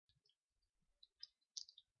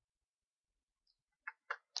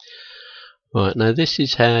Right, now this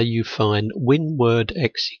is how you find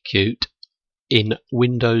Winword.exe in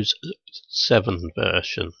Windows 7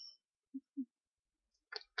 version.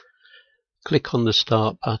 Click on the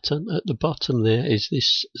Start button. At the bottom there is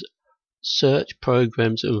this Search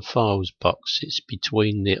Programs and Files box. It's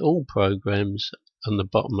between the All Programs and the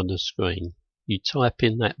bottom of the screen. You type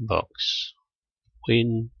in that box,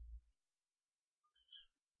 Winword,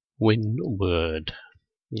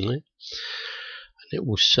 and it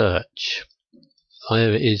will search.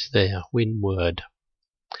 There it is there, Winword.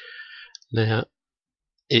 Now,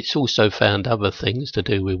 it's also found other things to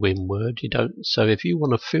do with Winword. So if you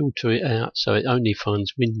want to filter it out so it only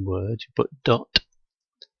finds Winword, you put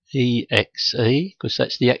 .exe, because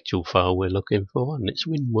that's the actual file we're looking for, and it's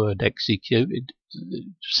Winword.exe. It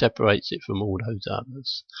separates it from all those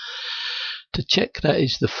others. To check that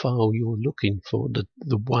is the file you're looking for,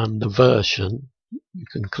 the version, you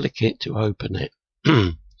can click it to open it.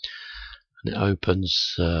 And it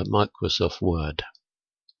opens Microsoft Word.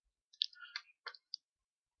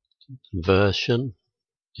 Version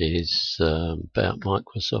is about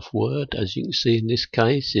Microsoft Word. As you can see in this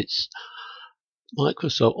case, it's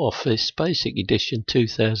Microsoft Office Basic Edition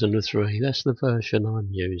 2003. That's the version I'm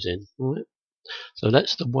using. Right? So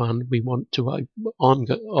that's the one we want to open.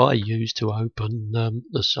 I use to open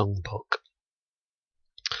the songbook.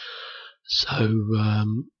 So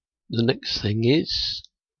the next thing is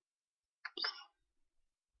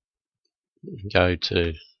go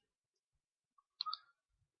to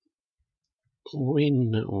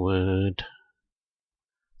Winword.exe.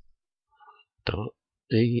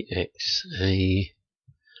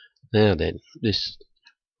 Now then, this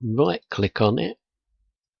right click on it,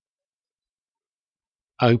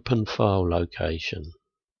 open file location,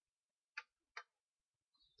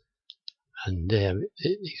 and there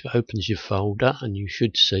it opens your folder, and you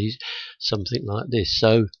should see something like this.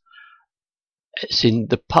 So it's in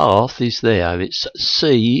the path is there. It's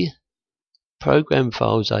C Program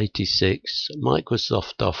Files 86,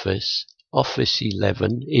 Microsoft Office, Office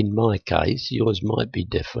 11 in my case, yours might be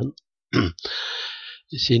different.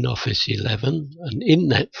 It's in Office 11, and in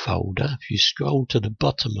that folder, if you scroll to the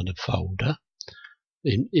bottom of the folder,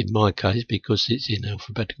 in my case, because it's in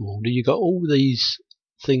alphabetical order, you got all these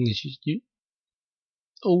things,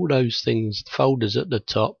 all those things, folders at the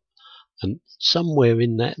top, and somewhere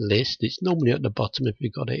in that list, it's normally at the bottom if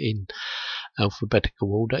you got it in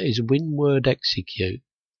alphabetical order, is Winword.exe.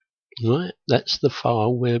 Right, that's the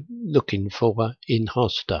file we're looking for in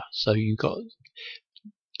Hoster. So you got to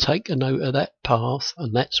take a note of that path,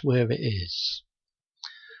 and that's where it is.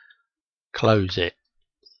 Close it.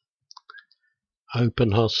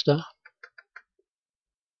 Open Hoster.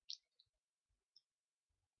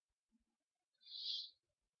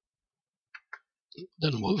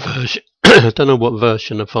 Don't know what version. I don't know what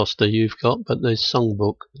version of Hoster you've got, but the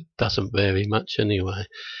songbook doesn't vary much anyway.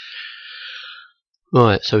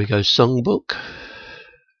 Right, so we go Songbook,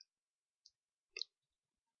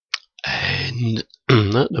 and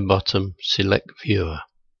at the bottom select Viewer.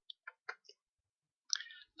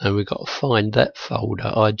 Now we've got to find that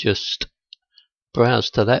folder. I just browse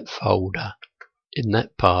to that folder in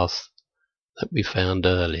that path that we found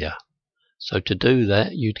earlier. So to do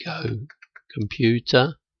that, you'd go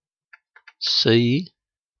Computer, C,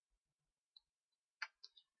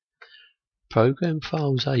 Program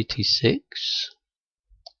Files 86,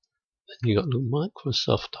 then you got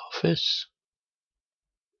Microsoft Office,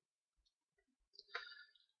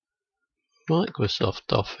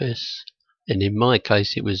 and in my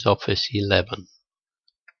case it was Office 11.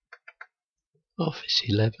 Office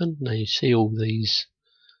 11, now you see all these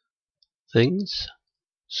things.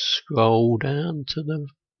 Scroll down to them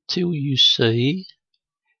till you see,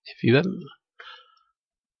 if you haven't,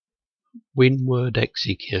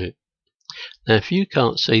 Winword.exe. Now if you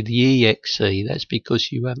can't see the exe, that's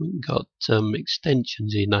because you haven't got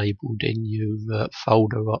extensions enabled in your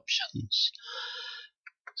folder options.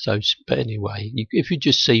 So, but anyway, if you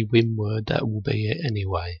just see Winword, that will be it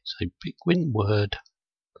anyway. So pick Winword.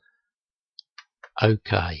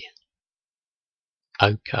 OK.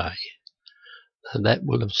 And that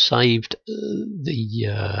will have saved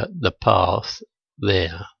the path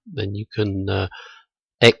there. Then you can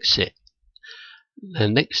exit. Now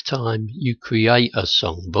next time you create a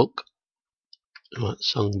songbook, right,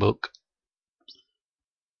 songbook.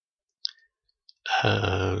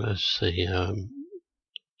 Let's see.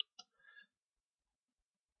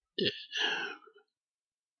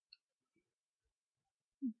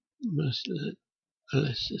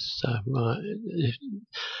 Let's just right.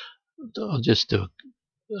 I'll just do.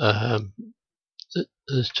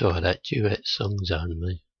 Let's try that duet songs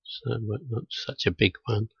only. So not such a big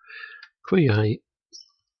one. create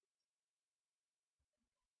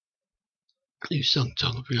new song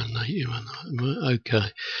title for your native one.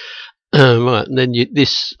 Okay. Right, and then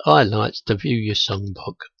this highlights to view your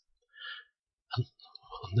songbook. And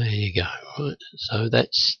there you go. Right, so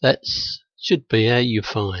that's should be how you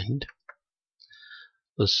find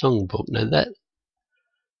the songbook. Now that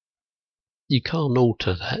you can't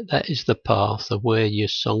alter that. That is the path of where your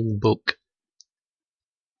songbook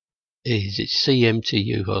is. It's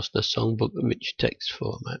MTU Hoster Songbook rich text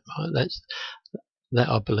format. Right, that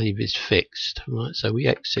I believe is fixed. Right, so we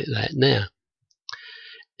exit that now.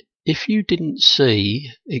 If you didn't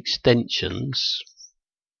see extensions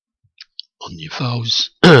on your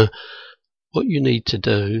files, what you need to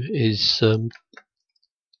do is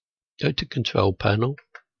go to Control Panel.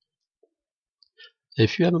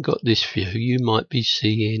 If you haven't got this view, you might be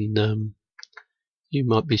seeing the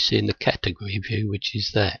category view, which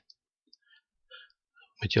is that.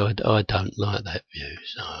 Which I don't like that view,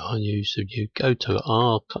 so I use the view. Go to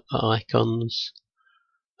icons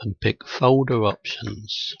and pick folder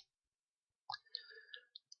options.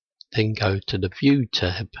 Then go to the View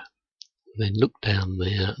tab, then look down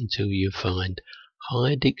there until you find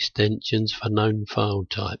Hide Extensions for Known File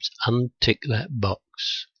Types. Untick that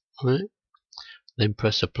box, right? Then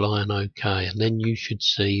press Apply and OK, and then you should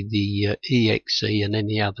see the exe and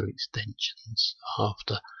any other extensions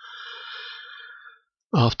after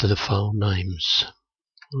the file names.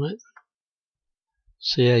 Right?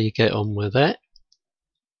 See how you get on with that.